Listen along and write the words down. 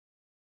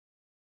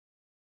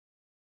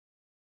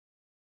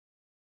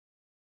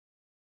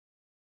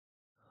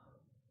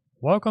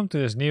Welcome to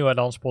this new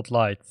Addon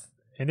Spotlight.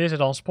 In this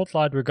Addon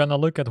Spotlight we're gonna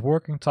look at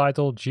working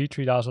Title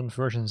G3000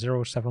 version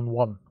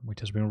 0.7.1,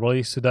 which has been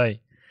released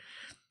today.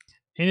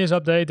 In this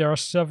update there are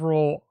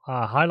several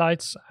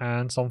highlights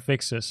and some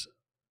fixes.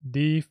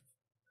 The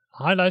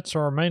highlights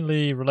are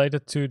mainly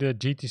related to the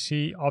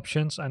GTC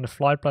options and the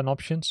flight plan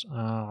options.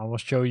 I will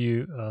show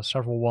you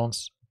several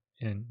ones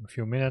in a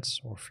few minutes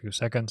or a few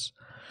seconds.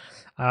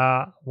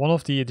 One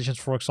of the additions,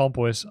 for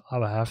example, is I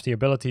have the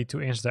ability to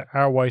insert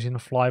airways in the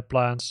flight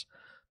plans.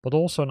 But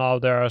also now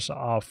there's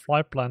a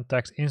flight plan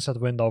text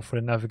insert window for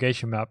the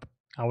navigation map.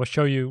 I will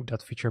show you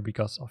that feature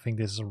because I think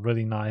this is a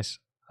really nice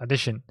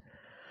addition.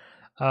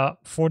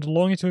 For the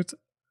longitude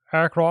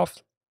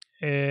aircraft,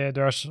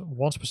 there's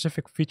one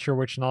specific feature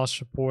which now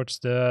supports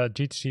the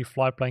GTC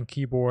flight plan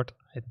keyboard.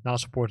 It now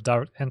supports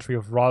direct entry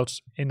of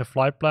routes in the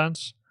flight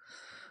plans.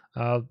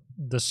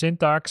 The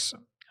syntax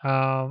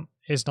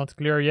is not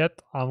clear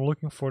yet. I'm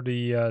looking for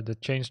the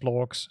change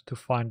logs to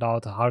find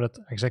out how that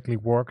exactly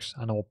works,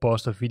 and I will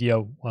post a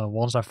video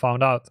once I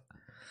found out.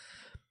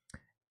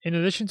 In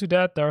addition to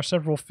that, there are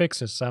several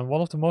fixes, and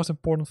one of the most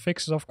important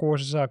fixes, of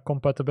course, is a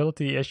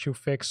compatibility issue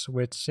fix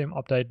with sim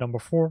update number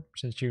 4,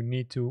 since you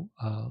need to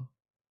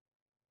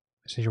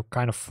since you're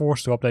kind of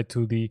forced to update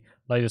to the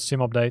latest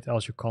sim update,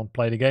 else you can't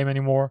play the game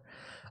anymore,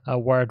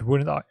 where it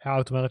wouldn't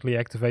automatically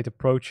activate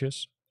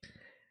approaches.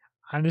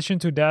 In addition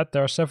to that,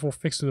 there are several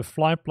fixes to the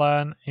flight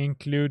plan,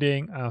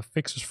 including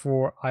fixes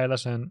for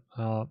ILS and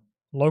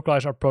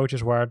localized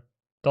approaches where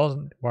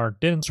it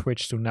didn't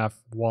switch to nav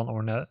 1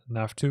 or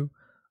nav 2,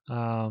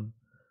 or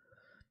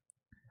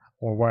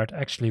where it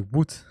actually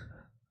would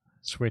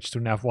switch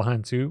to nav 1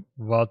 and 2,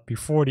 but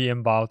before the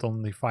inbound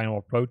on the final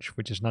approach,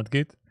 which is not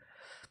good.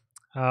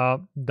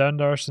 Then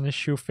there's an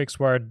issue fix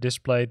where it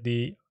displayed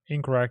the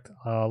incorrect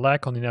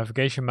lag on the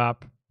navigation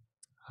map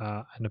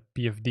and the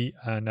PFD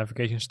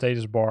navigation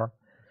status bar.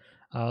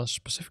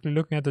 Specifically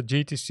looking at the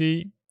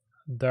GTC,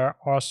 there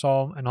are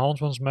some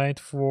enhancements made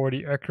for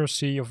the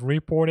accuracy of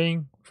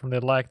reporting from the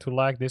lag to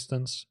lag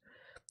distance.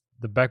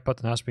 The back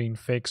button has been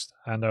fixed,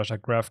 and there's a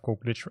graphical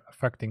glitch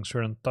affecting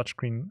certain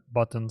touchscreen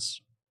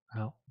buttons,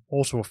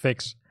 also a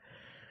fix.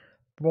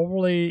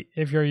 Probably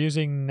if you're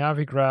using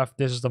Navigraph,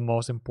 this is the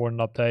most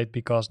important update,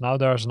 because now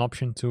there's an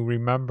option to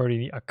remember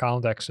the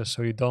account access,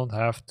 so you don't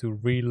have to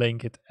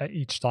relink it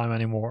each time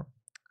anymore.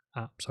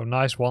 So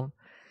nice one.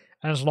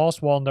 And as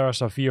last one, there's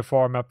a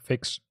VFR map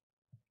fix,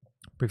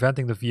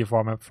 preventing the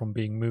VFR map from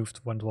being moved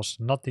when it was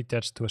not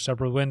detached to a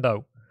separate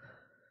window.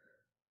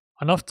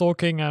 Enough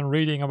talking and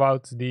reading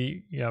about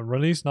the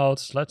release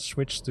notes. Let's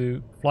switch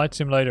to Flight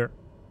Simulator.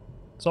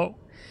 So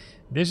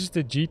this is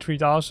the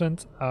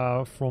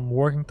G3000 from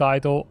working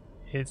Title.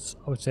 It's,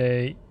 I would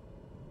say,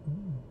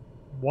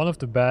 one of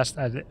the best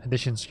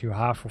additions you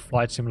have for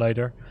Flight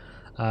Simulator,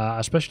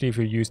 especially if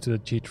you're used to the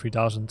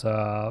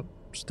G3000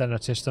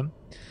 standard system.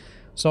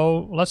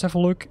 So let's have a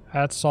look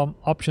at some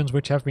options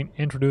which have been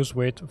introduced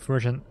with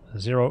version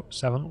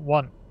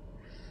 0.7.1.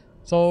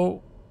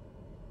 So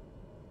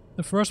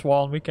the first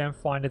one, we can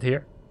find it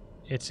here.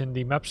 It's in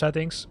the map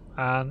settings,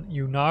 and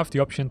you now have the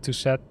option to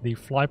set the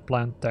flight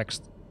plan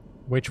text,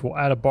 which will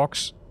add a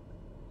box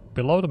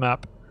below the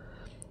map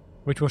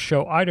which will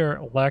show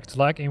either lag to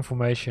lag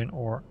information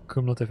or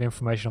cumulative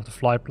information of the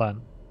flight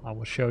plan. I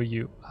will show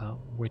you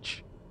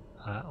which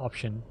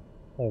option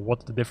or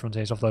what the difference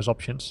is of those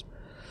options.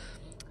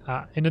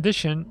 In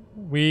addition,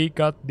 we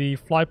got the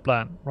flight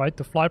plan, right?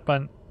 The flight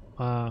plan,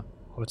 I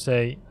would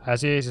say,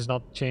 as is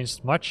not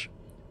changed much,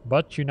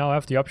 but you now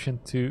have the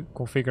option to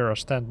configure a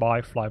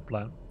standby flight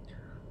plan.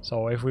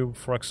 So if we,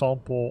 for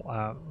example,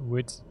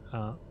 would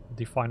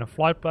define a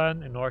flight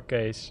plan, in our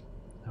case,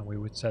 and we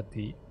would set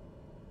the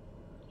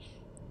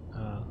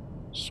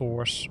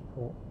source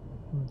or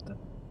the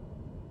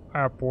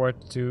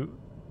airport to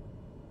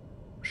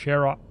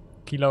Sierra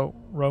Kilo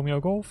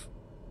Romeo Golf.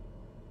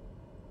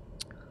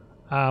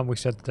 We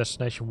set the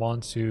destination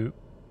 1 to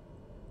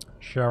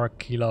Sierra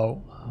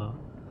Kilo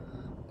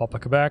Papa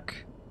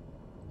Quebec.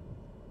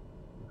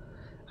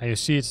 And you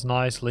see it's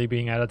nicely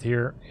being added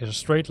here. It's a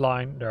straight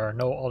line. There are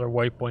no other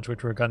waypoints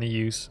which we're gonna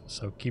use,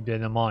 so keep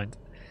that in mind.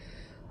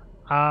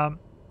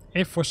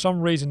 If for some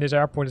reason this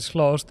airport is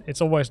closed,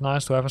 it's always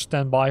nice to have a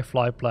standby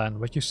flight plan.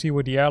 What you see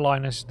with the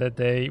airline is that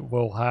they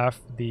will have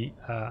the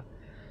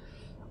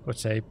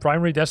let's say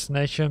primary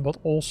destination, but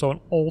also an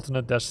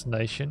alternate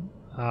destination.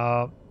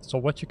 So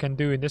what you can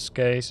do in this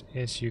case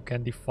is you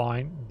can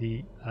define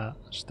the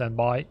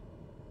standby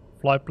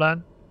flight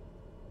plan.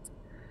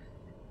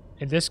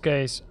 In this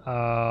case,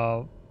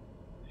 I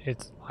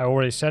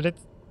already set it.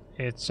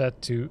 It's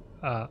set to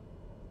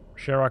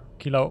Sierra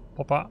Kilo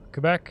Papa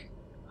Quebec,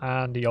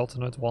 and the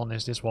alternate one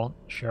is this one,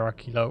 Sierra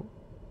Kilo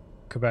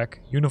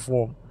Quebec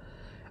Uniform.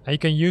 And you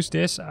can use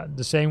this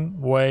the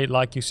same way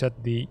like you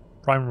set the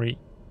primary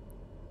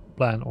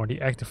plan or the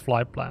active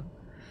flight plan.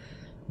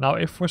 Now,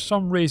 if for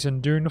some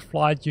reason during the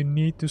flight you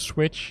need to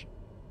switch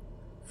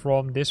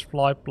from this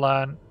flight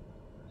plan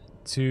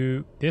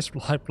to this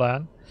flight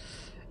plan,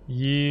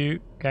 you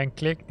can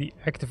click the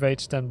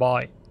Activate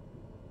Standby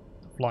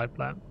flight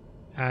plan.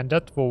 and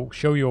that will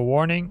show you a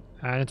warning,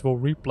 and it will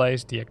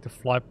replace the active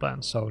flight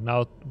plan. So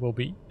now it will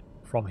be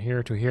from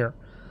here to here.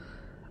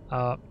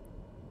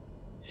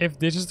 If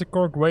this is the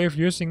correct way of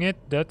using it,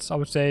 that's, I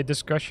would say, a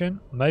discussion.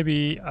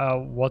 Maybe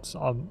what's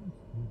a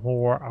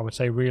more, I would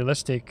say,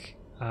 realistic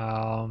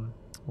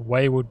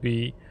way would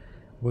be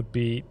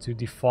to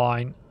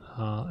define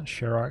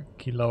Sierra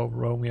Kilo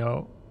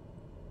Romeo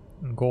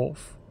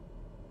Golf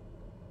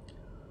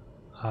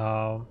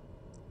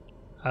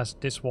as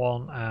this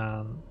one,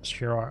 and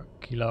Sierra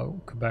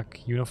Kilo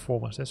Quebec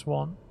Uniform as this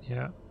one.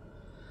 Yeah.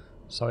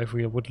 So if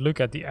we would look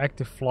at the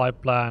active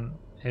flight plan,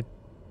 it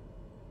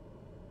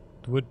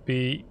would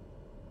be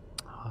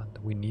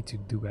do we need to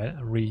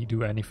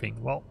redo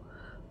anything? Well,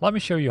 let me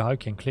show you how you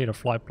can clear the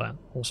flight plan.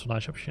 Also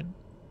nice option.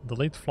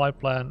 Delete flight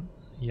plan.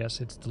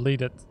 Yes, it's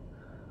deleted.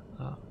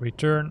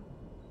 Return.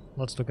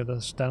 Let's look at the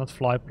standard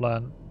flight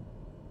plan.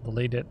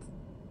 Delete it.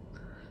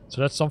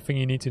 So that's something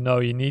you need to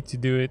know. You need to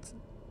do it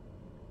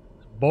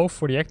both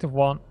for the active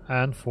one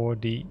and for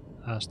the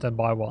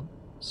standby one.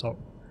 So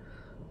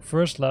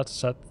first let's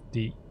set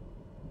the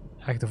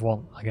active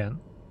one again.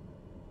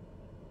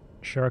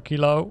 Sierra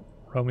Kilo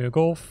Romeo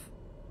Golf,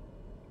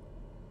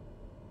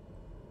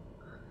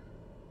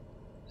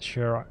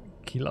 Sierra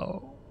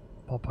Kilo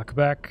Papa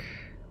Quebec,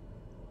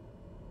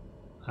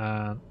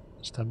 and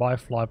standby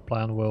flight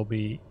plan will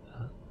be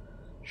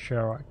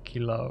Sierra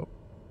Kilo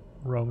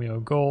Romeo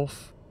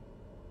Golf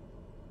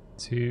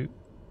to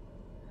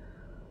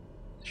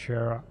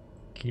Sierra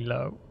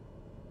Kilo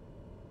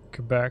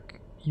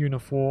Quebec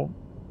Uniform.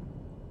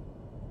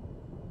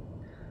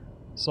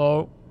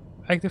 So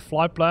active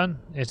flight plan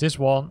is this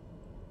one,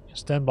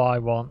 standby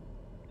one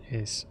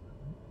is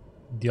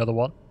the other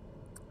one.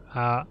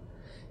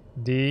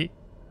 The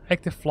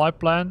active flight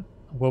plan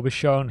will be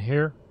shown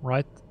here,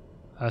 right?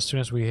 As soon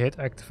as we hit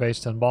activate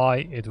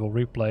standby, it will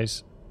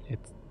replace it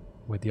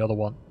with the other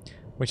one,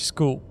 which is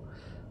cool.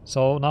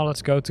 So now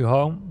let's go to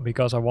home,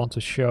 because I want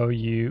to show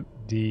you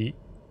the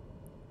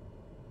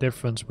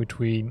difference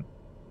between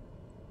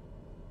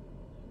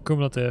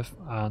cumulative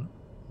and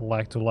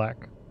lag to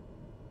lag.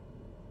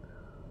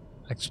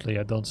 Actually,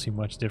 I don't see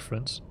much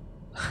difference.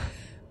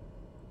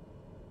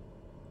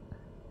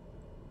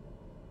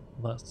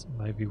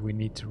 Maybe we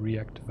need to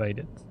reactivate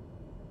it.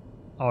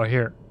 Oh,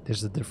 here, this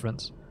is the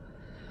difference.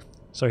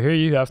 So here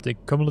you have the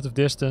cumulative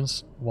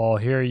distance, while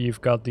here you've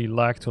got the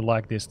lag to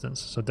lag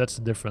distance. So that's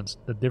the difference.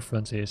 The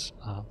difference is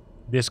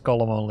this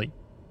column only.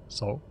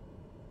 So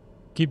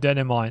keep that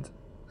in mind.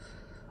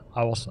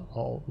 I was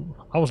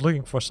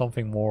looking for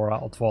something more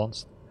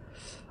advanced.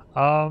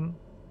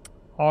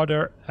 Are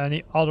there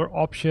any other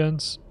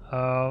options?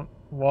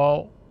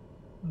 Well,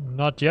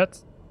 not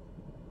yet,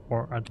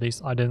 or at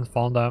least I didn't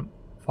find them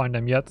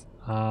yet.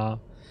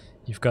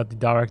 You've got the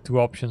direct to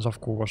options, of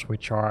course,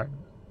 which are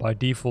by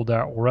default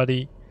there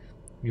already.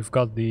 You've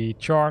got the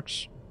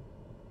charts,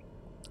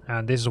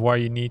 and this is where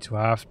you need to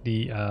have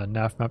the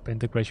navmap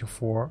integration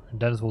for, and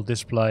then it will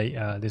display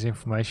this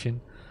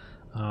information.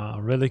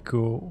 Really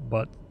cool,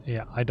 but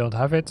yeah, I don't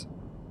have it.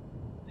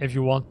 If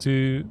you want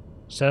to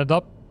set it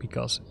up,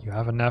 because you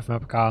have a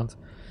navmap account,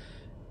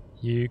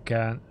 you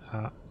can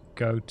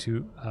go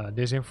to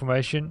this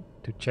information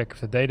to check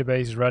if the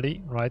database is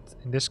ready, right?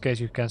 In this case,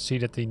 you can see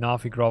that the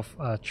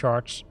Navigraph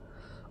charts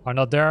are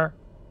not there.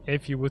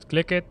 If you would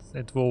click it,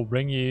 it will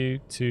bring you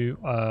to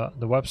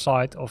the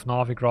website of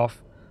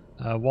Navigraph.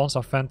 Once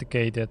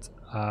authenticated,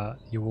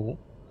 you will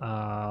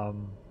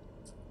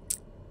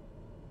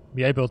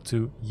be able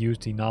to use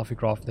the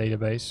Navigraph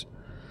database.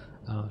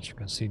 As you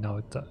can see now,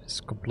 it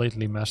is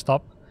completely messed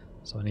up,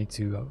 so I need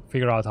to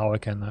figure out how I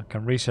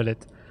can reset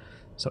it.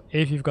 So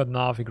if you've got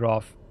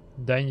Navigraph,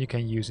 then you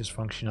can use this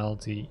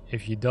functionality.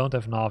 If you don't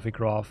have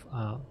Navigraph,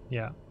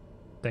 yeah,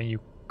 then you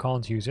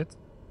can't use it,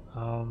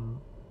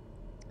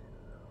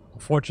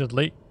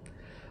 unfortunately.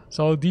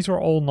 So these are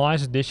all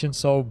nice additions.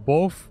 So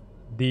both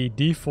the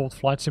default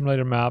flight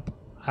simulator map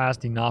as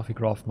the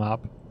Navigraph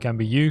map can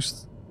be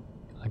used.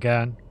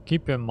 Again,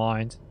 keep in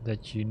mind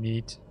that you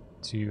need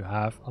to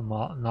have a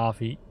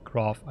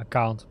Navigraph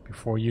account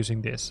before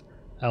using this,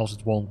 else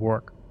it won't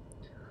work.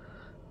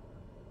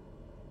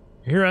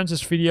 Here ends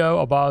this video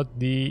about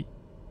the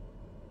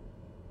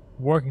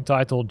working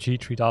Title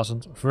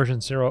G3000 version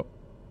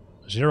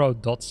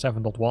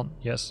 0.7.1.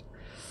 Yes.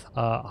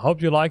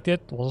 Hope you liked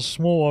it. It was a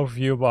small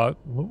overview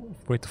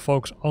with the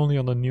focus only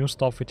on the new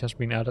stuff which has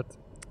been added.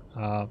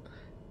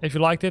 If you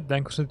liked it,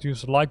 then consider to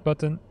use the like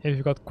button. If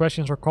you've got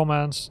questions or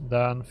comments,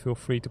 then feel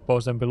free to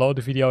post them below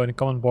the video in the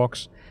comment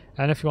box.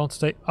 And if you want to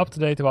stay up to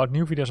date about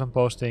new videos I'm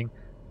posting,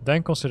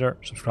 then consider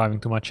subscribing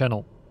to my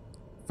channel.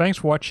 Thanks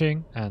for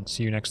watching, and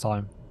see you next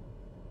time.